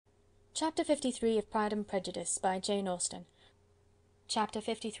Chapter 53 of Pride and Prejudice, by Jane Austen. Chapter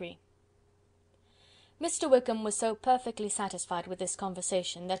 53. Mr. Wickham was so perfectly satisfied with this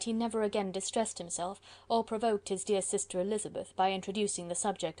conversation that he never again distressed himself, or provoked his dear sister Elizabeth, by introducing the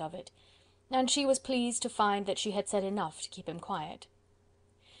subject of it, and she was pleased to find that she had said enough to keep him quiet.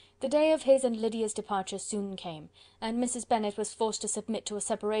 The day of his and Lydia's departure soon came, and Mrs. Bennet was forced to submit to a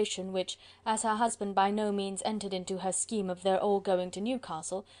separation which, as her husband by no means entered into her scheme of their all going to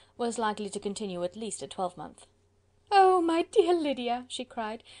Newcastle, was likely to continue at least a twelvemonth. "Oh, my dear Lydia," she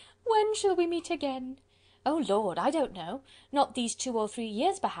cried, "when shall we meet again?" "Oh, Lord, I don't know. Not these 2 or 3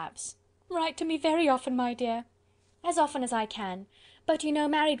 years, perhaps." "Write to me very often, my dear." "As often as I can. But you know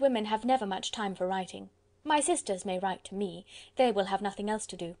married women have never much time for writing. My sisters may write to me. They will have nothing else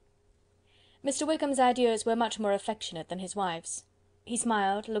to do." Mr. Wickham's adieus were much more affectionate than his wife's. He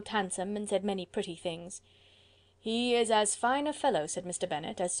smiled, looked handsome, and said many pretty things. "He is as fine a fellow," said Mr.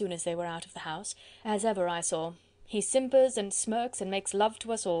 Bennet, as soon as they were out of the house, "as ever I saw. He simpers and smirks and makes love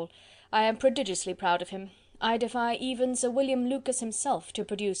to us all. I am prodigiously proud of him. I defy even Sir William Lucas himself to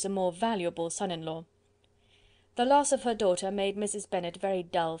produce a more valuable son-in-law." The loss of her daughter made Mrs. Bennet very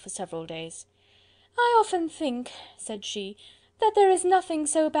dull for several days. "I often think," said she, "that there is nothing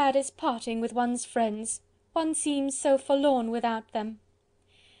so bad as parting with one's friends. One seems so forlorn without them."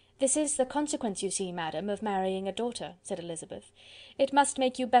 "This is the consequence, you see, madam, of marrying a daughter," said Elizabeth. "It must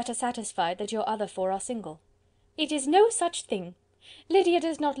make you better satisfied that your other 4 are single." "It is no such thing. Lydia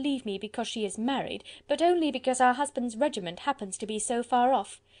does not leave me because she is married, but only because our husband's regiment happens to be so far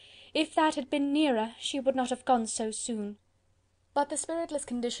off. If that had been nearer, she would not have gone so soon." But the spiritless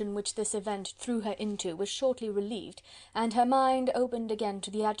condition which this event threw her into was shortly relieved, and her mind opened again to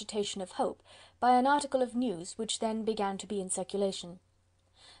the agitation of hope, by an article of news which then began to be in circulation.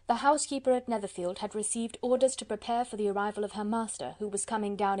 The housekeeper at Netherfield had received orders to prepare for the arrival of her master, who was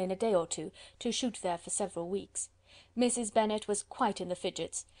coming down in a day or two, to shoot there for several weeks. Mrs. Bennet was quite in the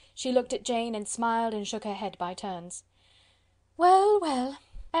fidgets. She looked at Jane, and smiled and shook her head by turns. "Well, well,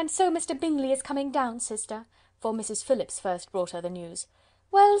 and so Mr. Bingley is coming down, sister?" for Mrs. Phillips first brought her the news.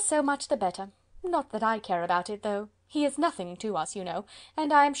 "Well, so much the better. Not that I care about it, though. He is nothing to us, you know,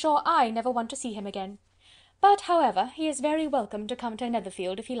 and I am sure I never want to see him again. But, however, he is very welcome to come to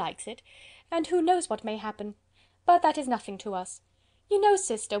Netherfield if he likes it, and who knows what may happen? But that is nothing to us. You know,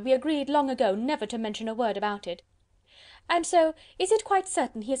 sister, we agreed long ago never to mention a word about it. And so, is it quite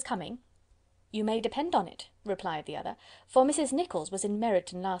certain he is coming?" "You may depend on it," replied the other, "for Mrs. Nicholls was in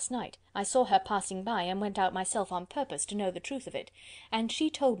Meryton last night. I saw her passing by, and went out myself on purpose to know the truth of it, and she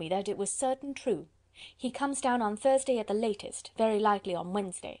told me that it was certain true. He comes down on Thursday at the latest, very likely on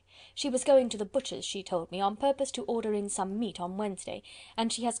Wednesday. She was going to the butcher's, she told me, on purpose to order in some meat on Wednesday,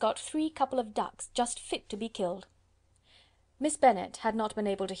 and she has got 3 couple of ducks, just fit to be killed." Miss Bennet had not been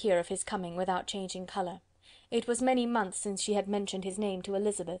able to hear of his coming without changing colour. It was many months since she had mentioned his name to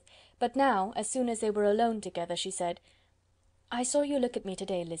Elizabeth, but now, as soon as they were alone together, she said, "I saw you look at me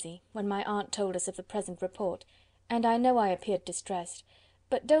to-day, Lizzy, when my aunt told us of the present report, and I know I appeared distressed,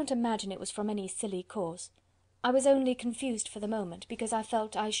 but don't imagine it was from any silly cause. I was only confused for the moment, because I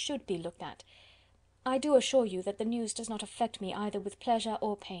felt I should be looked at. I do assure you that the news does not affect me either with pleasure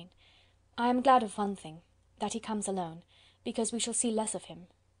or pain. I am glad of one thing, that he comes alone, because we shall see less of him.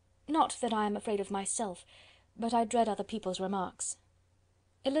 Not that I am afraid of myself, but I dread other people's remarks."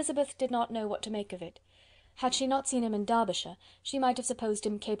 Elizabeth did not know what to make of it. Had she not seen him in Derbyshire, she might have supposed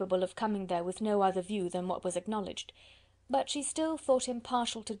him capable of coming there with no other view than what was acknowledged, but she still thought him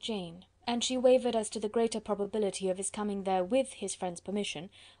partial to Jane, and she wavered as to the greater probability of his coming there with his friend's permission,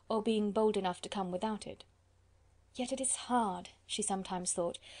 or being bold enough to come without it. "Yet it is hard," she sometimes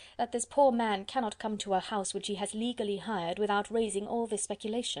thought, "that this poor man cannot come to a house which he has legally hired without raising all this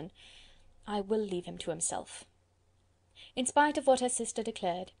speculation. I will leave him to himself." In spite of what her sister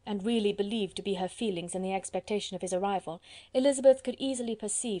declared, and really believed to be her feelings in the expectation of his arrival, Elizabeth could easily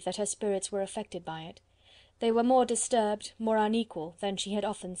perceive that her spirits were affected by it. They were more disturbed, more unequal, than she had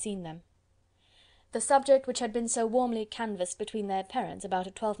often seen them. The subject which had been so warmly canvassed between their parents about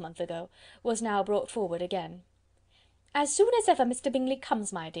a twelvemonth ago, was now brought forward again. "As soon as ever Mr. Bingley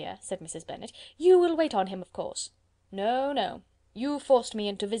comes, my dear," said Mrs. Bennet, "you will wait on him, of course." "No, no. You forced me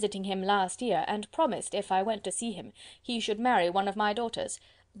into visiting him last year, and promised, if I went to see him, he should marry one of my daughters,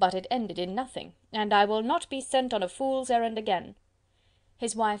 but it ended in nothing, and I will not be sent on a fool's errand again."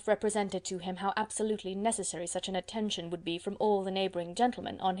 His wife represented to him how absolutely necessary such an attention would be from all the neighbouring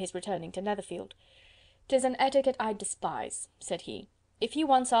gentlemen, on his returning to Netherfield. "'Tis an etiquette I despise," said he. "If he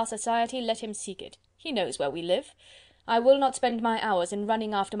wants our society, let him seek it. He knows where we live. I will not spend my hours in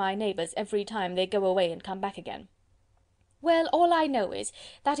running after my neighbours every time they go away and come back again." Well, all I know is,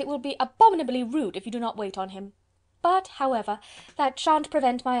 that it will be abominably rude if you do not wait on him. But, however, that shan't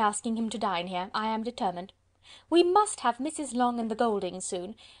prevent my asking him to dine here, I am determined. We must have Mrs. Long and the Gouldings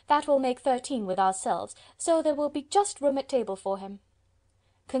soon, that will make 13 with ourselves, so there will be just room at table for him."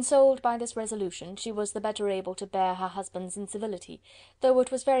 Consoled by this resolution, she was the better able to bear her husband's incivility, though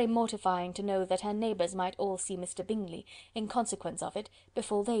it was very mortifying to know that her neighbours might all see Mr. Bingley, in consequence of it,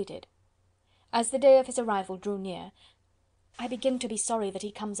 before they did. As the day of his arrival drew near, "I begin to be sorry that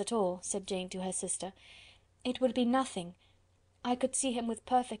he comes at all," said Jane to her sister. "It would be nothing. I could see him with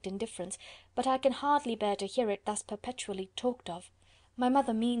perfect indifference, but I can hardly bear to hear it thus perpetually talked of. My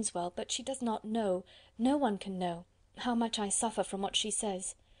mother means well, but she does not know, no one can know, how much I suffer from what she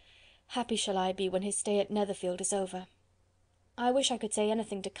says. Happy shall I be when his stay at Netherfield is over." "I wish I could say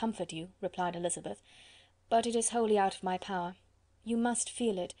anything to comfort you," replied Elizabeth, "but it is wholly out of my power. You must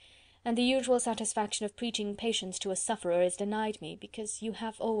feel it, and the usual satisfaction of preaching patience to a sufferer is denied me, because you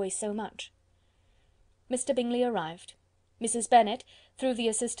have always so much." Mr. Bingley arrived. Mrs. Bennet, through the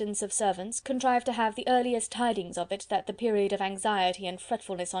assistance of servants, contrived to have the earliest tidings of it, that the period of anxiety and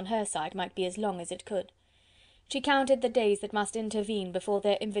fretfulness on her side might be as long as it could. She counted the days that must intervene before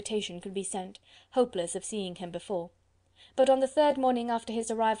their invitation could be sent, hopeless of seeing him before. But on the 3rd morning after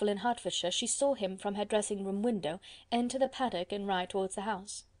his arrival in Hertfordshire, she saw him, from her dressing-room window, enter the paddock and ride towards the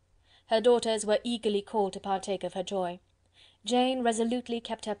house. Her daughters were eagerly called to partake of her joy. Jane resolutely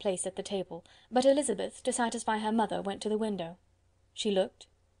kept her place at the table, but Elizabeth, to satisfy her mother, went to the window. She looked,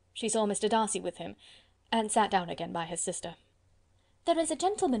 she saw Mr. Darcy with him, and sat down again by his sister. "There is a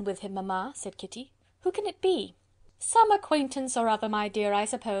gentleman with him, mamma," said Kitty. "Who can it be?" "Some acquaintance or other, my dear, I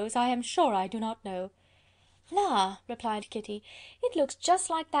suppose. I am sure I do not know." "La!" replied Kitty, "it looks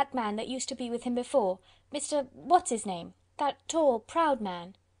just like that man that used to be with him before, Mr. what's his name, that tall, proud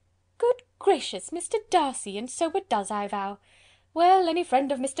man." "Good gracious! Mr. Darcy, and so it does, I vow. Well, any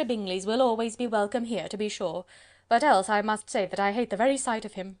friend of Mr. Bingley's will always be welcome here, to be sure, but else I must say that I hate the very sight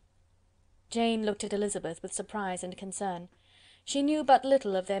of him." Jane looked at Elizabeth with surprise and concern. She knew but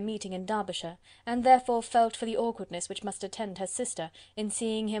little of their meeting in Derbyshire, and therefore felt for the awkwardness which must attend her sister in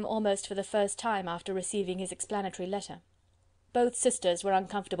seeing him almost for the first time after receiving his explanatory letter. Both sisters were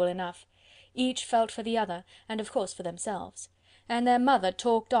uncomfortable enough. Each felt for the other, and of course for themselves. And their mother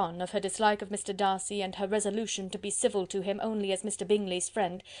talked on of her dislike of Mr. Darcy, and her resolution to be civil to him only as Mr. Bingley's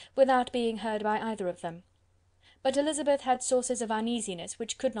friend, without being heard by either of them. But Elizabeth had sources of uneasiness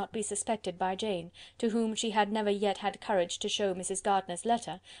which could not be suspected by Jane, to whom she had never yet had courage to show Mrs. Gardiner's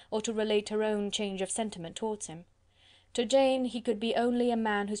letter, or to relate her own change of sentiment towards him. To Jane he could be only a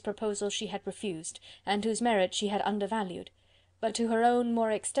man whose proposal she had refused, and whose merit she had undervalued, but to her own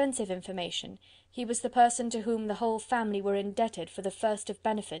more extensive information he was the person to whom the whole family were indebted for the first of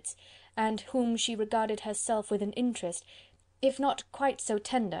benefits, and whom she regarded herself with an interest, if not quite so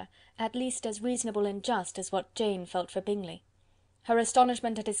tender, at least as reasonable and just as what Jane felt for Bingley. Her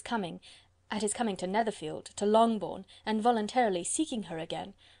astonishment at his coming to Netherfield, to Longbourn, and voluntarily seeking her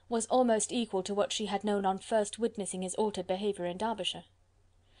again, was almost equal to what she had known on first witnessing his altered behaviour in Derbyshire.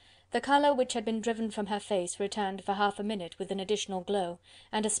 The colour which had been driven from her face returned for half a minute with an additional glow,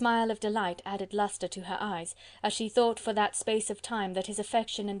 and a smile of delight added lustre to her eyes, as she thought for that space of time that his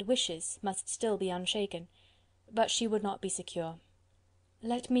affection and wishes must still be unshaken. But she would not be secure.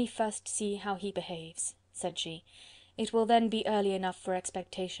 "Let me first see how he behaves," said she. "It will then be early enough for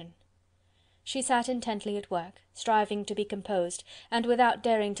expectation." She sat intently at work, striving to be composed, and without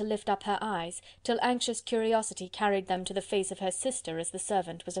daring to lift up her eyes, till anxious curiosity carried them to the face of her sister as the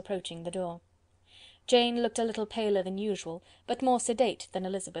servant was approaching the door. Jane looked a little paler than usual, but more sedate than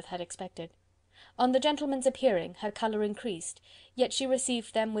Elizabeth had expected. On the gentlemen's appearing, her colour increased, yet she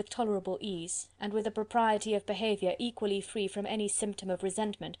received them with tolerable ease, and with a propriety of behaviour equally free from any symptom of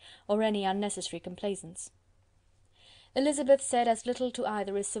resentment or any unnecessary complaisance. Elizabeth said as little to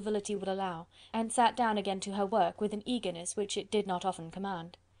either as civility would allow, and sat down again to her work with an eagerness which it did not often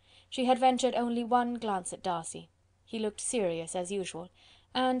command. She had ventured only one glance at Darcy. He looked serious as usual,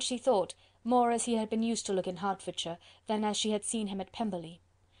 and, she thought, more as he had been used to look in Hertfordshire than as she had seen him at Pemberley.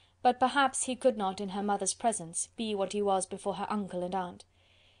 But perhaps he could not, in her mother's presence, be what he was before her uncle and aunt.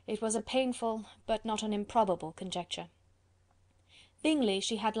 It was a painful, but not an improbable conjecture. Bingley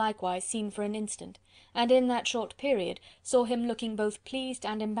she had likewise seen for an instant, and in that short period saw him looking both pleased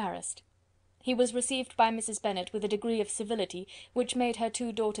and embarrassed. He was received by Mrs. Bennet with a degree of civility which made her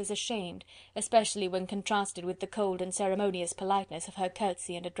two daughters ashamed, especially when contrasted with the cold and ceremonious politeness of her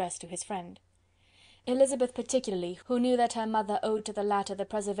curtsey and address to his friend. Elizabeth particularly, who knew that her mother owed to the latter the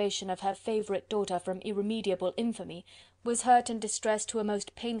preservation of her favourite daughter from irremediable infamy, was hurt and distressed to a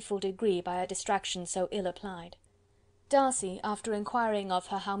most painful degree by a distraction so ill applied. Darcy, after inquiring of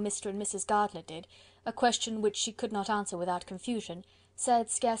her how Mr. and Mrs. Gardiner did, a question which she could not answer without confusion, said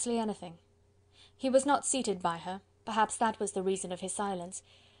scarcely anything. He was not seated by her, perhaps that was the reason of his silence,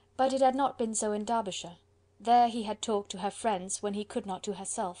 but it had not been so in Derbyshire. There he had talked to her friends when he could not to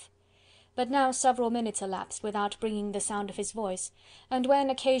herself. But now several minutes elapsed without bringing the sound of his voice, and when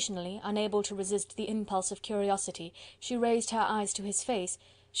occasionally, unable to resist the impulse of curiosity, she raised her eyes to his face,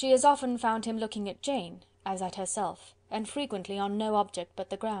 she as often found him looking at Jane as at herself, and frequently on no object but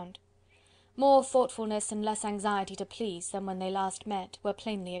the ground. More thoughtfulness and less anxiety to please than when they last met were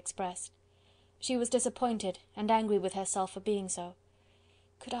plainly expressed. She was disappointed and angry with herself for being so.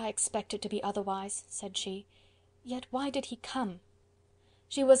 "Could I expect it to be otherwise?" said she. "Yet why did he come?"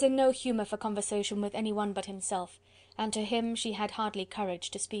 She was in no humour for conversation with any one but himself, and to him she had hardly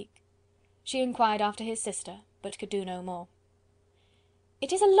courage to speak. She inquired after his sister, but could do no more.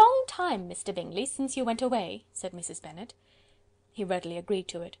 "It is a long time, Mr. Bingley, since you went away," said Mrs. Bennet. He readily agreed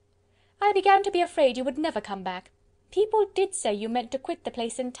to it. "I began to be afraid you would never come back. People did say you meant to quit the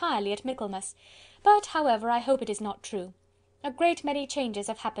place entirely at Michaelmas, but, however, I hope it is not true. A great many changes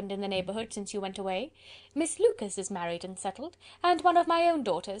have happened in the neighbourhood since you went away. Miss Lucas is married and settled, and one of my own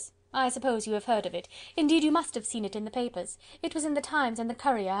daughters. I suppose you have heard of it. Indeed, you must have seen it in the papers. It was in the Times and the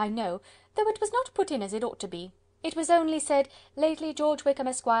Courier, I know, though it was not put in as it ought to be. It was only said, 'Lately George Wickham,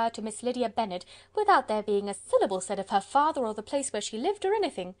 Esquire, to Miss Lydia Bennet,' without there being a syllable said of her father or the place where she lived, or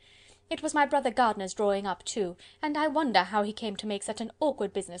anything. It was my brother Gardiner's drawing up too, and I wonder how he came to make such an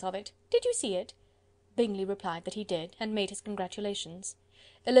awkward business of it. Did you see it?" Bingley replied that he did, and made his congratulations.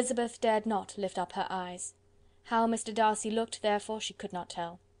 Elizabeth dared not lift up her eyes. How Mr. Darcy looked, therefore, she could not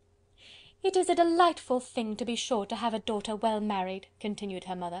tell. "It is a delightful thing, to be sure, to have a daughter well married," continued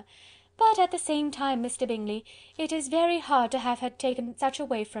her mother, "but at the same time, Mr. Bingley, it is very hard to have her taken such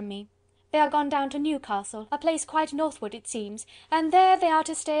away from me. They are gone down to Newcastle, a place quite northward it seems, and there they are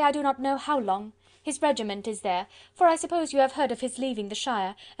to stay I do not know how long. His regiment is there, for I suppose you have heard of his leaving the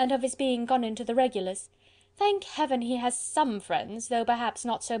shire, and of his being gone into the regulars. Thank heaven he has some friends, though perhaps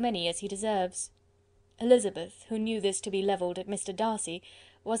not so many as he deserves." Elizabeth, who knew this to be levelled at Mr. Darcy,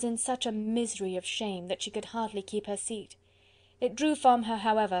 was in such a misery of shame that she could hardly keep her seat. It drew from her,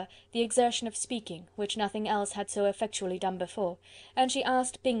 however, the exertion of speaking, which nothing else had so effectually done before, and she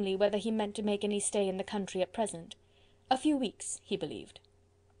asked Bingley whether he meant to make any stay in the country at present. A few weeks, he believed.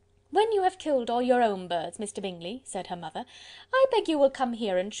 "When you have killed all your own birds, Mr. Bingley," said her mother, "I beg you will come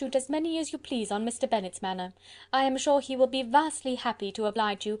here and shoot as many as you please on Mr. Bennet's manor. I am sure he will be vastly happy to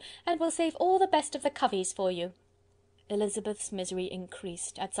oblige you, and will save all the best of the coveys for you." Elizabeth's misery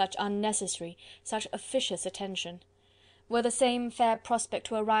increased, at such unnecessary, such officious attention. Were the same fair prospect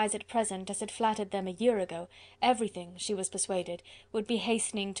to arise at present as had flattered them a year ago, everything, she was persuaded, would be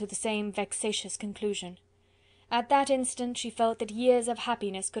hastening to the same vexatious conclusion. At that instant she felt that years of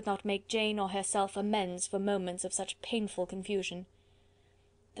happiness could not make Jane or herself amends for moments of such painful confusion.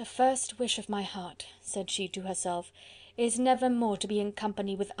 "The first wish of my heart," said she to herself, "is never more to be in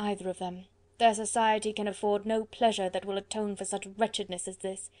company with either of them. Their society can afford no pleasure that will atone for such wretchedness as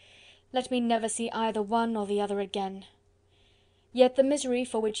this. Let me never see either one or the other again." Yet the misery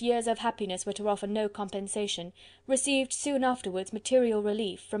for which years of happiness were to offer no compensation, received soon afterwards material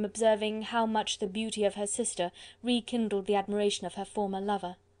relief from observing how much the beauty of her sister rekindled the admiration of her former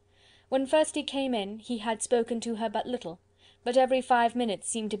lover. When first he came in, he had spoken to her but little, but every 5 minutes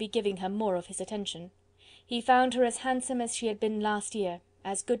seemed to be giving her more of his attention. He found her as handsome as she had been last year,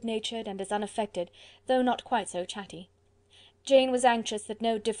 as good-natured and as unaffected, though not quite so chatty. Jane was anxious that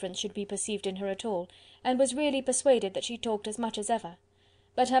no difference should be perceived in her at all, and was really persuaded that she talked as much as ever;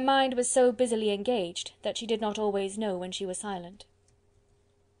 but her mind was so busily engaged that she did not always know when she was silent.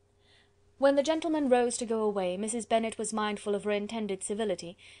 When the gentlemen rose to go away, Mrs. Bennet was mindful of her intended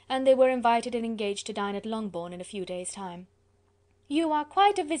civility, and they were invited and engaged to dine at Longbourn in a few days' time. "You are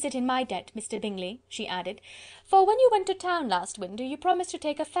quite a visit in my debt, Mr. Bingley," she added, "for when you went to town last winter, you promised to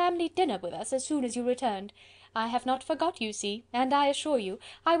take a family dinner with us as soon as you returned. I have not forgot, you see, and I assure you,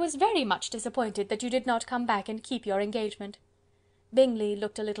 I was very much disappointed that you did not come back and keep your engagement." Bingley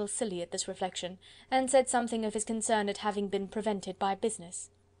looked a little silly at this reflection, and said something of his concern at having been prevented by business.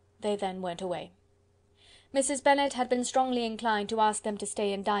 They then went away. Mrs. Bennet had been strongly inclined to ask them to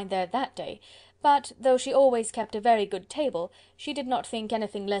stay and dine there that day, but, though she always kept a very good table, she did not think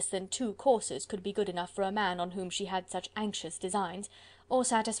anything less than 2 courses could be good enough for a man on whom she had such anxious designs, or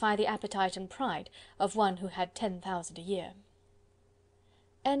satisfy the appetite and pride of one who had 10,000 a year.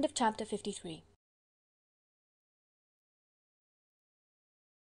 Chapter 53.